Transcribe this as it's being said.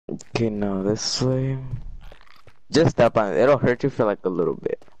Okay, now this way. Just step on it. It'll hurt you for like a little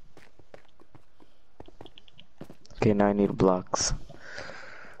bit. Okay, now I need blocks.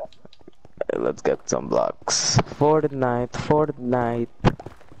 Let's get some blocks. Fortnite.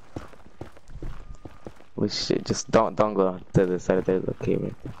 We should just don't go to the side. There's a cave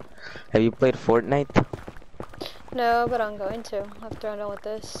right there. Have you played Fortnite? No, but I'm going to after I'm done with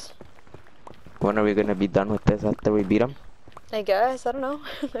this. When are we gonna be done with this after we beat them? I guess, I don't know.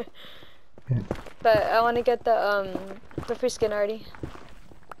 But I want to get the free skin already.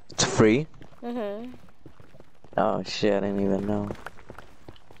 It's free? Mhm. Oh shit, I didn't even know.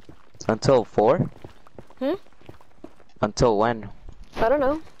 Until 4? Hmm? Until when? I don't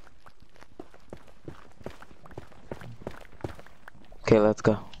know. Okay, let's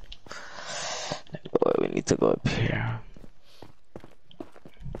go. Oh, we need to go up here.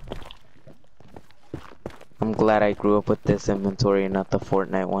 I'm glad I grew up with this inventory and not the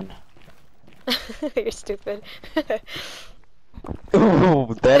Fortnite one. You're stupid.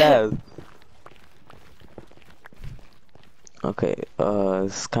 Oh, that ass. Okay,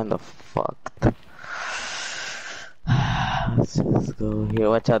 it's kind of fucked. Let's just go here.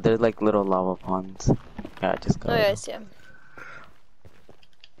 Watch out, there's like little lava ponds. Yeah, just go. Oh yeah, I see him.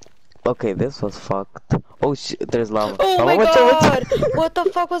 Okay, this was fucked. Oh shit, there's lava. Oh my Watch out, watch god! out. What the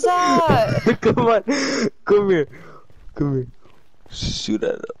fuck was that? Come on, come here, come here. Shoot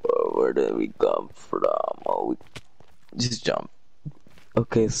at where did we come from? Oh, we just jump.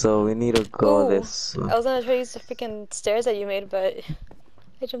 Okay, so we need to go Ooh, this way. I was gonna try to use the freaking stairs that you made, but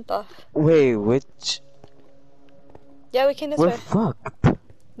I jumped off. Wait, which? Yeah, we can this We're way. fucked.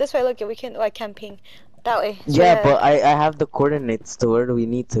 This way, look, we can like camping. That way. Straight Yeah, ahead. but I have the coordinates to where we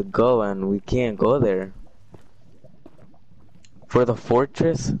need to go, and we can't go there. For the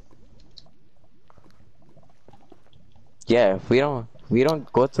fortress? Yeah, if we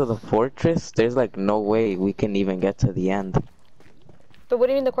don't go to the fortress, there's like no way we can even get to the end. But what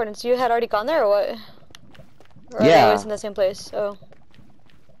do you mean the coordinates? You had already gone there or what? Or are they Yeah. always in the same place? Oh.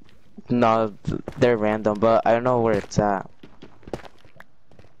 No, they're random, but I don't know where it's at.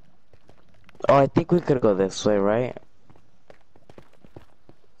 Oh, I think we could go this way, right?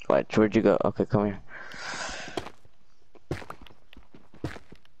 Watch, where'd you go? Okay, come here.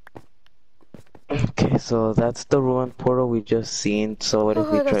 Okay, so that's the ruined portal we just seen. So what if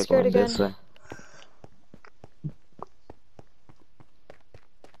Oh, we I got try scared going again. this way?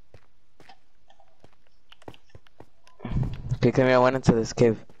 Okay, come here. I went into this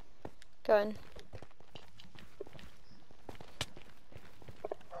cave. Go on.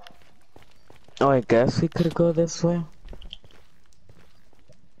 Oh, I guess we could go this way.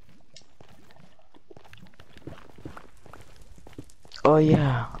 Oh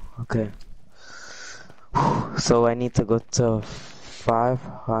yeah. Okay. So I need to go to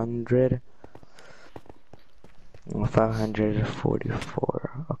 500.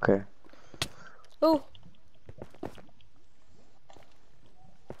 544. Okay. Ooh.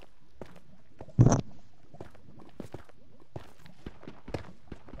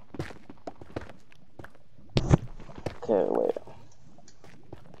 Okay, wait.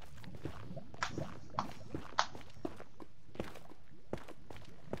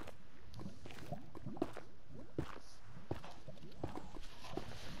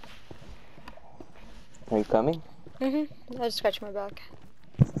 Are you coming? I just scratched my back.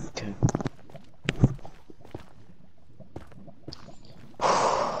 Okay.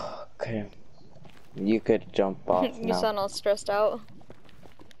 Okay. You could jump off You now. sound all stressed out.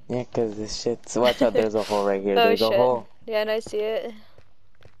 Yeah, cause this shit's. Watch out, there's a hole right here. Oh There's shit. a hole. Yeah, and I see it.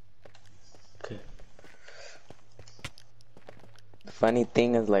 Okay. The funny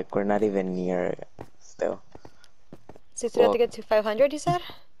thing is, like, we're not even near it still. So you have to get to 500, you said?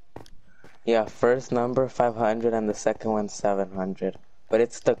 Yeah, first number 500 and the second one 700. But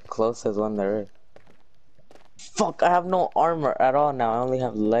it's the closest one there is. Fuck, I have no armor at all now. I only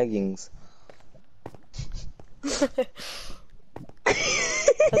have leggings.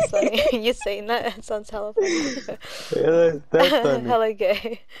 That's funny. You saying that sounds hella funny. Yeah, that's funny. Hella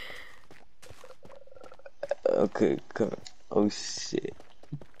gay. Okay, come. Oh shit.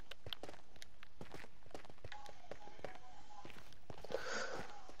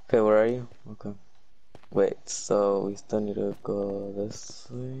 Okay, where are you? Okay. Wait, so we still need to go this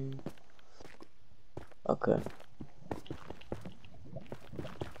way? Okay.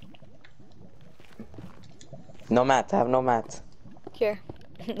 No mats, I have no mats. Here.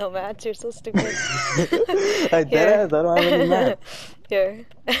 No mats, you're so stupid. I deadass, I don't have any mats. Here.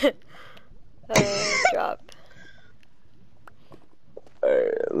 Drop.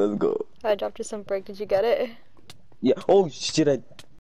 Alright, let's go. I dropped you some brick, did you get it? Yeah, oh shit,